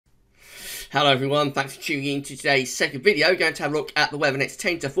Hello everyone, thanks for tuning in to today's second video. We're going to have a look at the weather next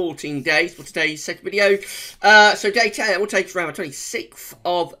 10 to 14 days for today's second video. So day 10 will take us around the 26th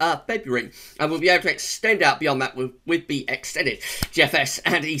of February, and we'll be able to extend out beyond that with the extended GFS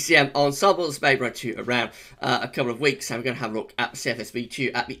and ECM ensembles, maybe around a couple of weeks. And we're going to have a look at the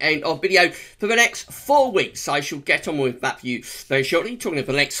CFSV2 at the end of the video. For the next 4 weeks, I shall get on with that for you very shortly. Talking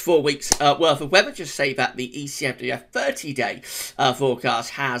about the next 4 weeks worth of weather, just say that the ECM 30-day forecast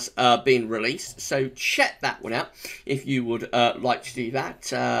has been released, so check that one out if you would like to do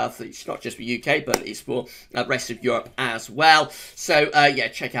that. It's not just for UK, but it's for the rest of Europe as well. So yeah,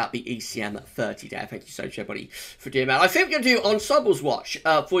 check out the ECM 30-day. Thank you so much, everybody, for doing that. I think we're going to do Ensembles Watch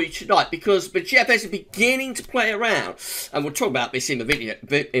for you tonight, because the GFS is beginning to play around, and we'll talk about this in the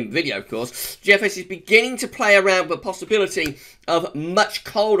video, of course. GFS is beginning to play around with the possibility of much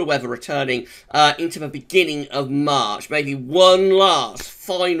colder weather returning into the beginning of March. Maybe one last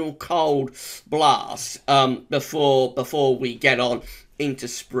final cold blast before we get on into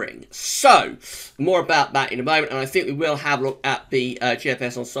spring. So more about that in a moment, and I think we will have a look at the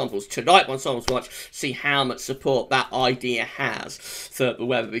GFS ensembles tonight. Ensembles Watch, see how much support that idea has for the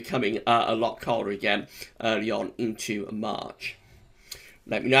weather becoming a lot colder again early on into March.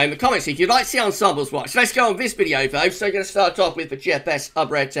 Let me know in the comments if you'd like to see Ensembles Watch. Let's go on this video though. So we're going to start off with the GFS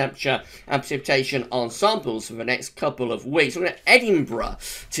upper air temperature and precipitation ensembles for the next couple of weeks. We're going to Edinburgh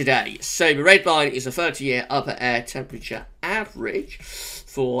today. So the red line is a 30-year upper air temperature average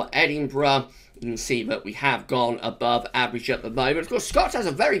for Edinburgh. You can see that we have gone above average at the moment. Of course, Scotland has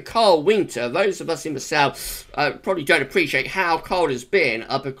a very cold winter. Those of us in the south probably don't appreciate how cold it's been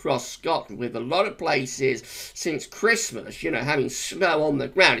up across Scotland, with a lot of places since Christmas, you know, having snow on the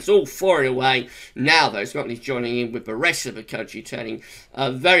ground. It's all falling away now, though. Scotland is joining in with the rest of the country, turning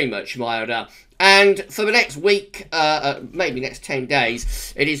very much milder. And for the next week, maybe next 10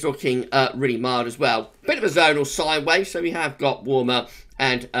 days, it is looking really mild as well. Bit of a zonal sine wave, so we have got warmer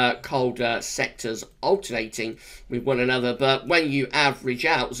and colder sectors alternating with one another. But when you average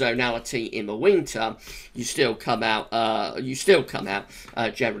out zonality in the winter, you still come out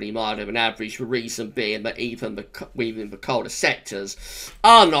generally milder than average. The reason being that even the colder sectors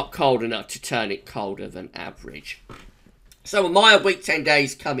are not cold enough to turn it colder than average. So a mild week, 10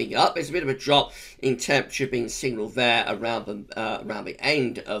 days coming up. There's a bit of a drop in temperature being signalled there around the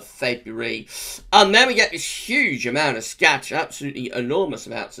end of February. And then we get this huge amount of scatter, absolutely enormous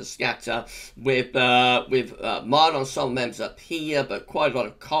amounts of scatter, with mild ensemble members up here, but quite a lot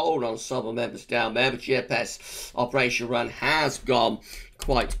of cold ensemble members down there. The GFS operation run has gone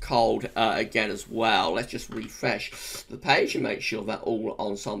quite cold again as well. Let's just refresh the page and make sure that all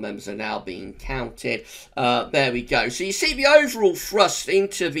ensemble members are now being counted. There we go. So you see the overall thrust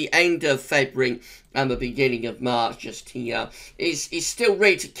into the end of February and the beginning of March just here is still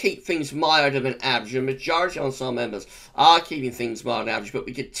ready to keep things milder than average. The majority of ensemble members are keeping things mild than average, but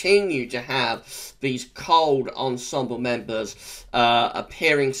we continue to have these cold ensemble members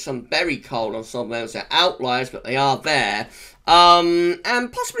appearing. Some very cold ensemble members are outliers, but they are there.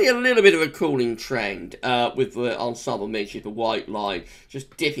 And possibly a little bit of a cooling trend with the ensemble measure, the white line,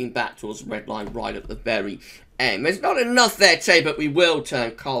 just dipping back towards the red line right at the very end. There's not enough there today, but we will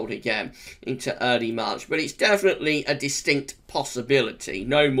turn cold again into early March. But it's definitely a distinct possibility,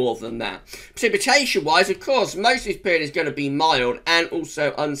 no more than that. Precipitation-wise, of course, most of this period is going to be mild and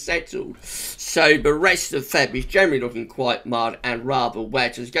also unsettled. So the rest of February is generally looking quite mild and rather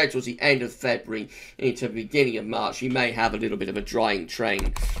wet. As we go towards the end of February into the beginning of March, you may have a little bit of a drying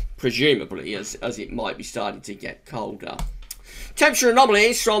trend, presumably, as it might be starting to get colder. Temperature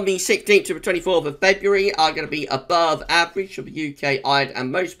anomalies from the 16th to the 24th of February are going to be above average for the UK, Ireland and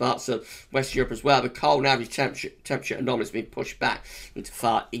most parts of West Europe as well. The cold and average temperature anomalies have been pushed back into the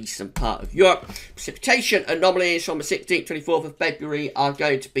far eastern part of Europe. Precipitation anomalies from the 16th to 24th of February are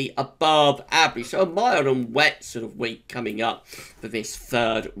going to be above average. So a mild and wet sort of week coming up for this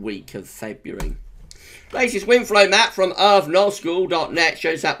third week of February. Latest wind flow map from earthnullschool.net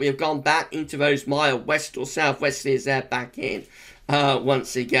shows that we have gone back into those mild west or southwesterlies there back in.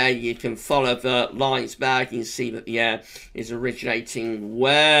 Once again, you can follow the lines back. You can see that the air is originating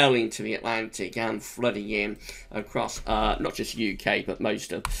well into the Atlantic and flooding in across not just UK, but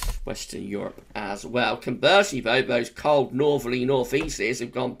most of Western Europe as well. Conversely, though, those cold northerly northeasters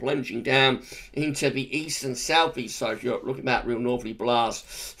have gone plunging down into the east and southeast side of Europe. Looking at real northerly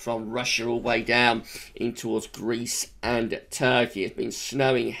blasts from Russia all the way down in towards Greece and Turkey. It's been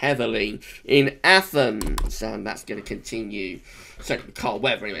snowing heavily in Athens, and that's going to continue. So the cold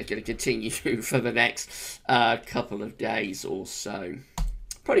weather anyway is going to continue for the next couple of days or so.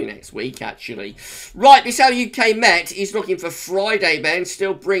 probably next week, actually. Right, this is how UK Met is looking for Friday, then.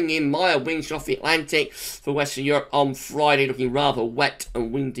 Still bringing mild winds off the Atlantic for Western Europe on Friday, looking rather wet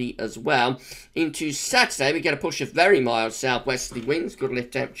and windy as well. Into Saturday, we get a push of very mild southwesterly winds, good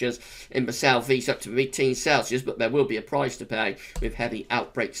lift temperatures in the southeast up to mid-teens Celsius, but there will be a price to pay with heavy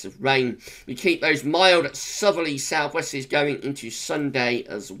outbreaks of rain. We keep those mild southerly southwesterlies going into Sunday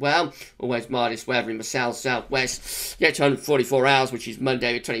as well. Always mildest weather in the south-southwest. Get to 144 hours, which is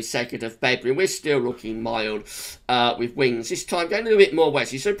Monday the 22nd of February. We're still looking mild with winds. This time going a little bit more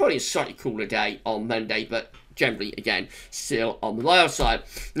westerly, so probably a slightly cooler day on Monday, but generally, again, still on the mild side.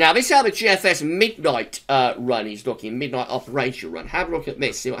 Now, this is how the GFS midnight run is looking, midnight operational run. Have a look at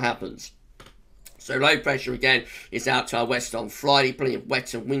this, see what happens. So low pressure again is out to our west on Friday, plenty of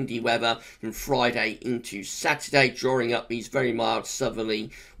wet and windy weather from Friday into Saturday, drawing up these very mild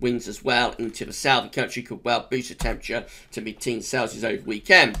southerly winds as well into the south of the country, could well boost the temperature to mid-teens Celsius over the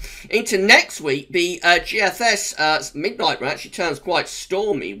weekend. Into next week, the GFS midnight run actually turns quite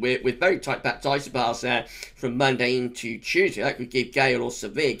stormy with very tight backed isobars there from Monday into Tuesday. That could give gale or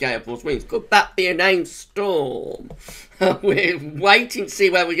severe gale force winds. Could that be a named storm? We're waiting to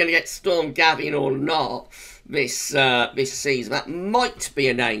see whether we're going to get Storm Gavin or not this season. That might be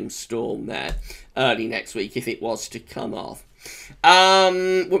a named storm there early next week if it was to come off.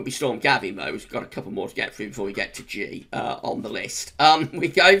 Wouldn't be Storm Gavin though. We've got a couple more to get through before we get to G on the list. We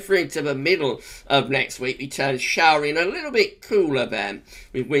go through into the middle of next week. We turn showery and a little bit cooler then,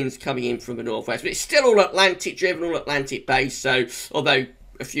 with winds coming in from the northwest. But it's still all Atlantic driven, all Atlantic based. So although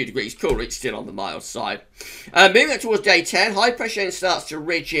a few degrees cooler, it's still on the mild side. Moving up towards day 10, high pressure then starts to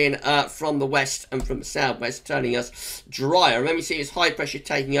ridge in from the west and from the southwest, turning us drier. And then we see this high pressure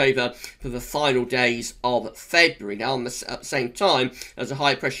taking over for the final days of February. Now, at the same time, as the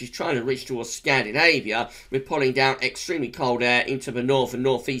high pressure is trying to reach towards Scandinavia, we're pulling down extremely cold air into the north and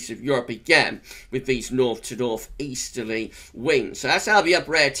northeast of Europe again, with these north to northeasterly winds. So that's how the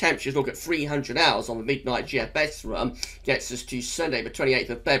upper air temperatures look at 300 hours on the midnight GFS run. Gets us to Sunday, the 28th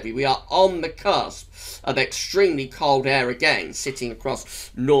of February. We are on the cusp of extremely cold air again, sitting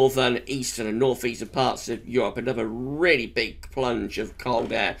across northern, eastern and northeastern parts of Europe. Another really big plunge of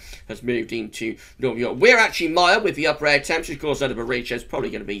cold air has moved into Northern Europe. We're actually mild with the upper air temperatures. Of course, under the ridge there's probably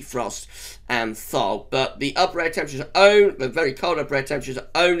going to be frost and thaw, but the upper air temperatures the very cold upper air temperatures are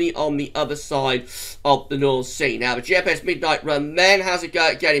only on the other side of the North Sea. Now, the GFS midnight run then has a go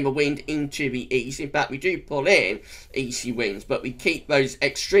at getting the wind into the east. In fact, we do pull in easy winds, but we keep those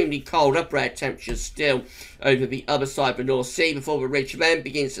extremely cold upper air temperatures still over the other side of the North Sea before the ridge then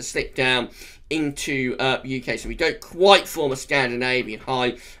begins to slip down into the UK. So we don't quite form a Scandinavian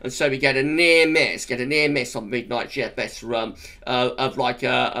high, and so we get a near miss on midnight GFS run of like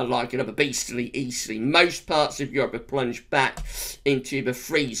another beastly easterly. Most parts of Europe have plunged back into the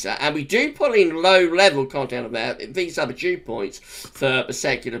freezer, and we do pull in low level content of air. These are the dew points for the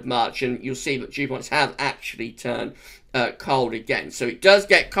 2nd of March, and you'll see that dew points have actually turned cold again. So it does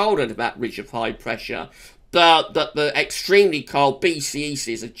get cold under that ridge of high pressure, but the extremely cold BC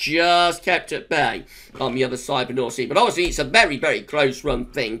Easties are just kept at bay on the other side of the North Sea. But obviously it's a very, very close run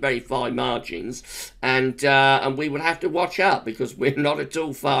thing, very fine margins, and we will have to watch out because we're not at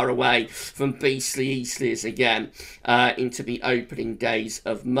all far away from beastly Eastleys again into the opening days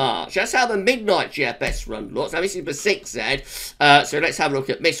of March. That's how the midnight GFS run looks. Now this is the 6Z, so let's have a look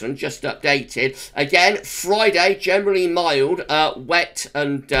at this one, just updated. Again, Friday, generally mild, wet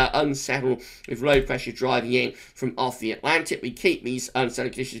and unsettled with low pressure driving in from off the Atlantic. We keep these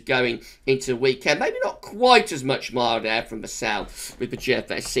unsettled conditions going into the weekend. Maybe not quite as much mild air from the south with the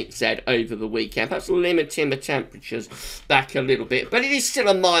GFS 6Z over the weekend. Perhaps limiting the temperatures back a little bit. But it is still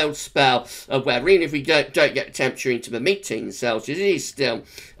a mild spell of weather. Even if we don't get the temperature into the mid-teens Celsius, it is still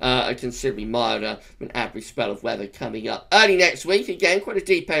a considerably milder than average spell of weather coming up. Early next week, again, quite a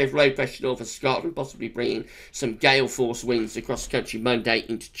deep area of low pressure north of Scotland, possibly bringing some gale force winds across the country Monday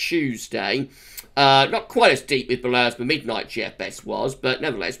into Tuesday. Not quite as deep with below as the midnight GFS was, but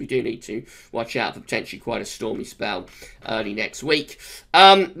nevertheless, we do need to watch out for potentially quite a stormy spell early next week.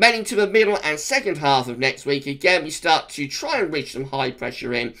 Then into the middle and second half of next week, again, we start to try and reach some high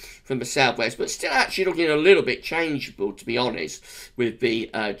pressure in from the southwest, but still actually looking a little bit changeable, to be honest, with the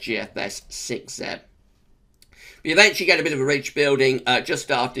GFS 6Z. We eventually get a bit of a ridge building just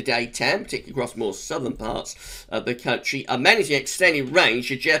after day 10, particularly across more southern parts of the country. Managing extended range,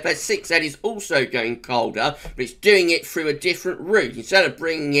 the GFS 6Z is also going colder, but it's doing it through a different route. Instead of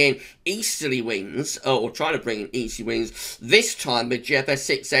bringing in easterly winds, or trying to bring in easterly winds, this time the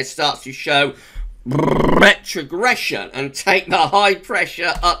GFS 6Z starts to show retrogression and take the high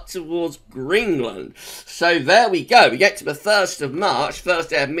pressure up towards Greenland. So there we go. We get to the 1st of March,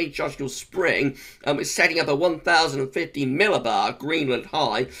 first day of meteorological spring, and we're setting up a 1050 millibar Greenland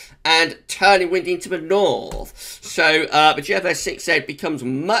high and turning wind into the north. So the GFS 6Z becomes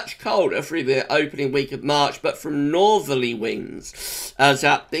much colder through the opening week of March, but from northerly winds as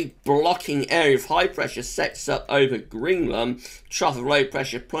that big blocking area of high pressure sets up over Greenland. Trough of low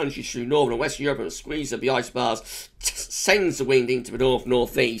pressure plunges through northern and western Europe, and a squeeze of the ice bars sends the wind into the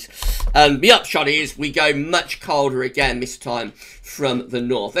north-northeast. And the upshot is we go much colder again this time from the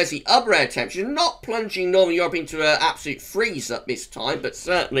north. There's the upper air temperature, not plunging northern Europe into an absolute freeze up this time, but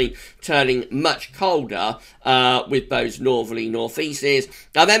certainly turning much colder with those northerly northeasts.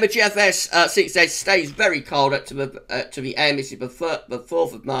 And then the GFS 6Z stays very cold up to the end. This is the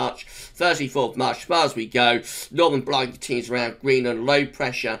 4th of March, Thursday 4th of March, as far as we go. Northern blowing continues around Greenland, low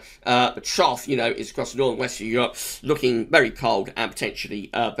pressure. The trough, you know, is across northern western Europe, looking very cold and potentially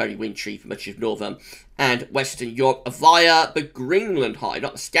very wintry for much of northern and western Europe via the Greenland high,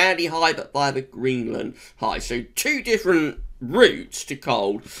 not the Scandi high, but via the Greenland high. So 2 different routes to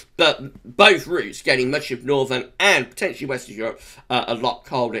cold, but both routes getting much of northern and potentially western Europe a lot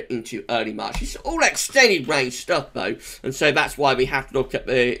colder into early March. It's all extended range stuff though, and so that's why we have to look at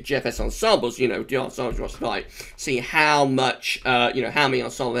the GFS ensembles, you know, the ensembles last night, see how much, you know, how many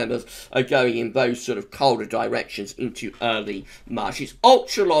ensemble members are going in those sort of colder directions into early March. It's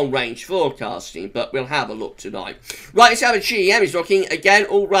ultra long range forecasting, but we'll have a look tonight. Right, let's have a GEM is looking again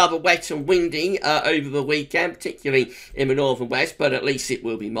all rather wet and windy over the weekend, particularly in the north and west, but at least it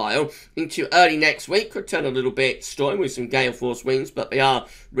will be mild. Into early next week, could turn a little bit stormy with some gale force winds, but they are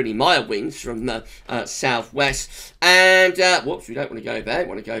really mild winds from the southwest. And whoops, we don't want to go there, we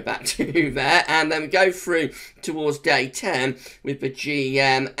want to go back to there, and then we go through towards day 10 with the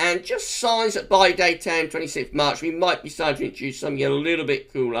GEM, and just signs that by day 10, 26th March, we might be starting to introduce something a little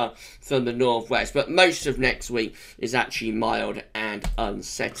bit cooler from the northwest, but most of next week is actually mild and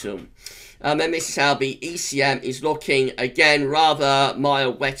unsettled. And this is how the ECM is looking, again rather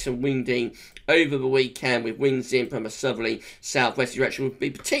mild, wet and windy over the weekend with winds in from a southerly southwest direction. Will be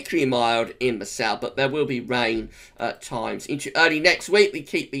particularly mild in the south, but there will be rain at times. Into early next week, we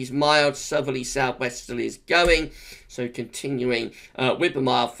keep these mild southerly southwesterlies going. So continuing with the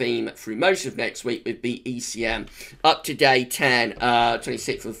mild theme through most of next week with the ECM up to day 10,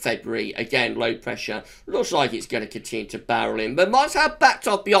 26th of February. Again, low pressure. Looks like it's going to continue to barrel in. But might have backed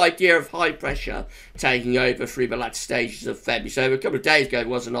off the idea of high pressure taking over through the latter stages of February. So a couple of days ago, there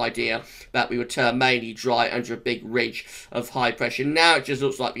was an idea that we would turn mainly dry under a big ridge of high pressure. Now it just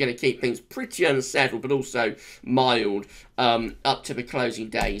looks like we're going to keep things pretty unsettled, but also mild up to the closing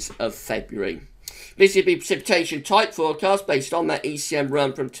days of February. This is the precipitation type forecast based on that ECM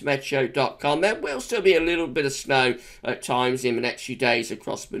run from Tometeo.com. There will still be a little bit of snow at times in the next few days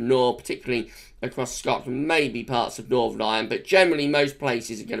across the north, particularly across Scotland, maybe parts of Northern Ireland, but generally most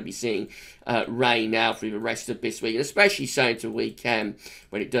places are going to be seeing rain now through the rest of this week, and especially so into the weekend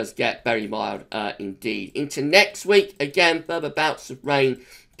when it does get very mild indeed. Into next week, again, further bouts of rain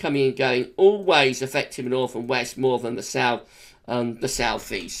coming and going, always affecting the north and west more than the south. The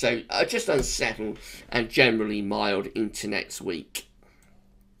southeast, so just unsettled and generally mild into next week.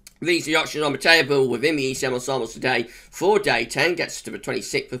 These are the options on the table within the ECM ensembles today for day 10. Gets to the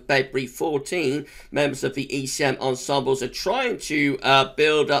 26th of February. 14 members of the ECM ensembles are trying to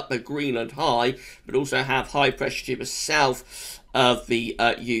build up a Greenland high, but also have high pressure to the south of the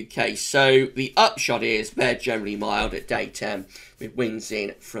UK. So the upshot is they're generally mild at day 10 with winds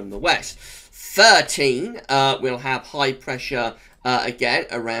in from the west. 13 will have high pressure again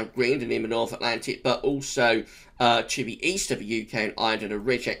around Greenland and in the North Atlantic, but also to the east of the UK and Ireland, and a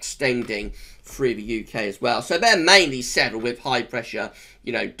ridge extending through the UK as well. So they're mainly settled with high pressure,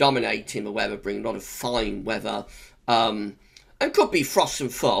 you know, dominating the weather, bringing a lot of fine weather. And could be frost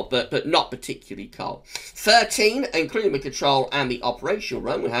and fog, but not particularly cold. 13, including the control and the operational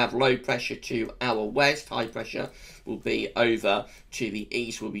run, we have low pressure to our west. High pressure will be over to the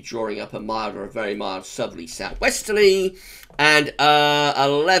east. We'll be drawing up a mild or a very mild southerly southwesterly. And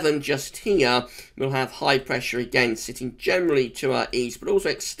 11 just here, we'll have high pressure again sitting generally to our east, but also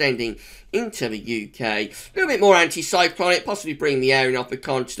extending into the UK. A little bit more anticyclonic, possibly bringing the air in off the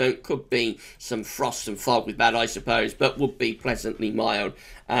continent. Could be some frost and fog with that, I suppose, but would be pleasantly mild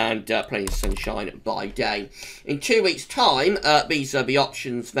and plenty of sunshine by day. In 2 weeks' time, these are the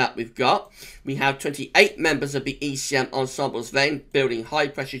options that we've got. We have 28 members of the ECM ensembles then, building high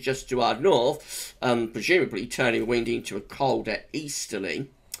pressure just to our north, presumably turning wind into a colder easterly.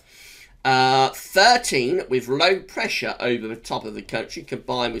 13 with low pressure over the top of the country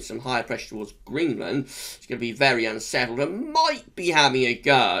combined with some higher pressure towards Greenland. It's going to be very unsettled and might be having a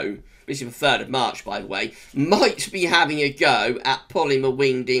go. This is the 3rd of March, by the way. Might be having a go at pulling the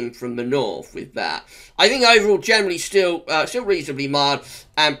wind in from the north with that. I think overall, generally still reasonably mild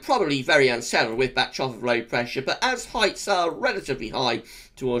and probably very unsettled with that trough of low pressure. But as heights are relatively high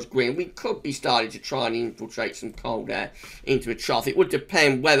towards Greenland, we could be starting to try and infiltrate some cold air into a trough. It would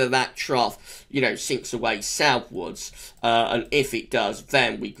depend whether that trough, you know, sinks away southwards. And if it does,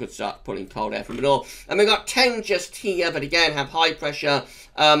 then we could start pulling cold air from the north. And we've got 10 just here, but again, have high pressure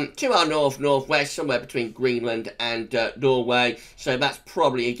to our north-northwest, somewhere between Greenland and Norway. So that's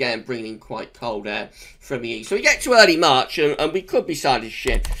probably, again, bringing quite cold air from the east. So we get to early March, and we could be starting to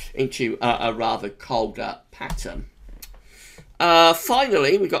shift into a rather colder pattern.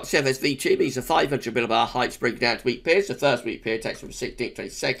 Finally, we've got GFS V2. These are 500 millibar heights bringing down to week periods. The first week period takes from 16th to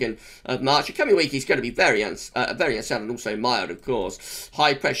 22nd of March. The coming week is going to be very unsettled and also mild, of course.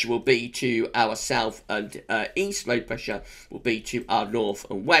 High pressure will be to our south and east. Low pressure will be to our north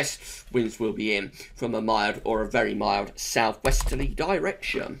and west. Winds will be in from a mild or a very mild southwesterly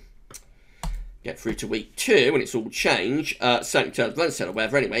direction. Get through to week 2 when it's all changed. Certainly turns to unsettled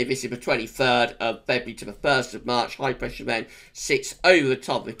weather anyway. This is the 23rd of February to the 1st of March. High pressure then sits over the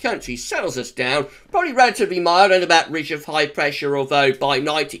top of the country, settles us down. Probably relatively mild under that ridge of high pressure, although by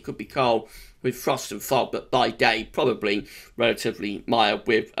night it could be cold with frost and fog, but by day probably relatively mild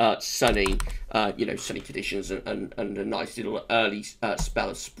with sunny, sunny conditions and a nice little early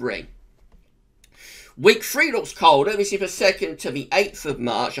spell of spring. Week 3 looks colder. This is the 2nd to the 8th of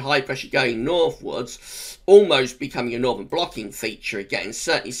March, a high pressure going northwards, almost becoming a northern blocking feature again,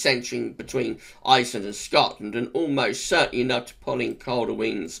 certainly centering between Iceland and Scotland, and almost certainly enough to pull in colder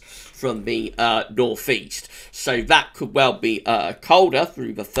winds from the northeast. So that could well be colder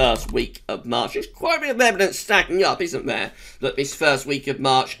through the first week of March. There's quite a bit of evidence stacking up, isn't there, that this first week of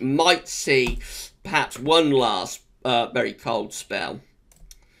March might see perhaps one last very cold spell.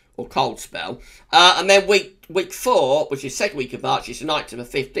 Or cold spell. And then week 4, which is 2nd week of March, is the 9th to the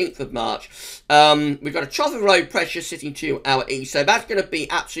 15th of March. We've got a trough of low pressure sitting to our east, so that's going to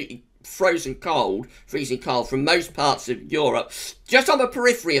be absolutely freezing cold from most parts of Europe. Just on the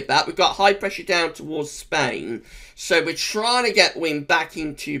periphery of that, we've got high pressure down towards Spain, so we're trying to get wind back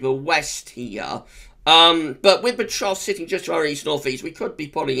into the west here. But with the trough sitting just to our east-northeast, we could be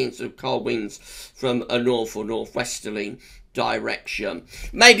pulling in some cold winds from a north or northwesterly direction.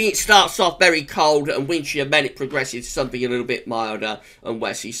 Maybe it starts off very cold and wintry and then it progresses to something a little bit milder and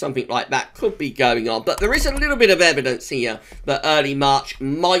westerly. Something like that could be going on. But there is a little bit of evidence here that early March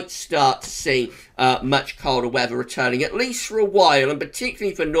might start to see much colder weather returning, at least for a while, and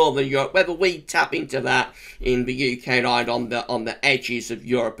particularly for Northern Europe. Whether we tap into that in the UK and Ireland on the edges of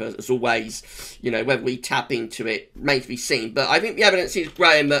Europe, as always, whether we tap into it remains to be seen. But I think the evidence is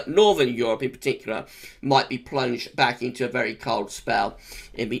growing that Northern Europe in particular might be plunged back into a very cold spell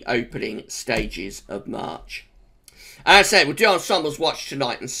in the opening stages of March. As I said, we'll do Ensembles Watch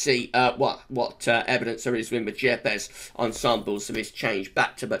tonight and see what evidence there is in the GFS ensembles of this change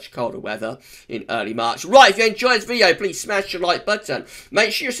back to much colder weather in early March. Right, if you enjoyed this video, please smash the like button.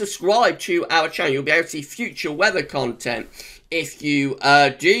 Make sure you subscribe to our channel. You'll be able to see future weather content if you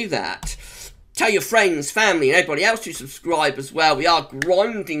do that. Tell your friends, family, and everybody else to subscribe as well. We are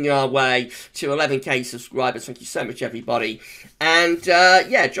grinding our way to 11k subscribers. Thank you so much, everybody. And,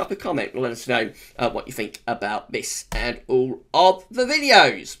 yeah, drop a comment and let us know what you think about this and all of the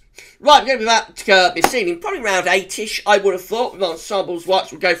videos. Right, we're going to be back this evening, probably around 8ish, I would have thought, with Ensembles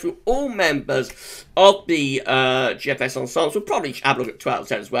Watch. We'll go through all members of the GFS Ensembles. We'll probably have a look at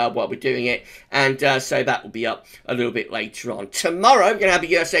 12 as well while we're doing it, and so that will be up a little bit later on. Tomorrow, we're going to have a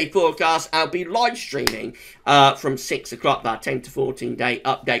USA forecast. I'll be live streaming from 6 o'clock, our 10 to 14 day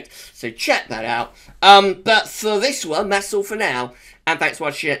update, so check that out. But for this one, that's all for now, and thanks for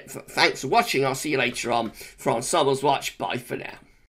watching. I'll see you later on for Ensembles Watch. Bye for now.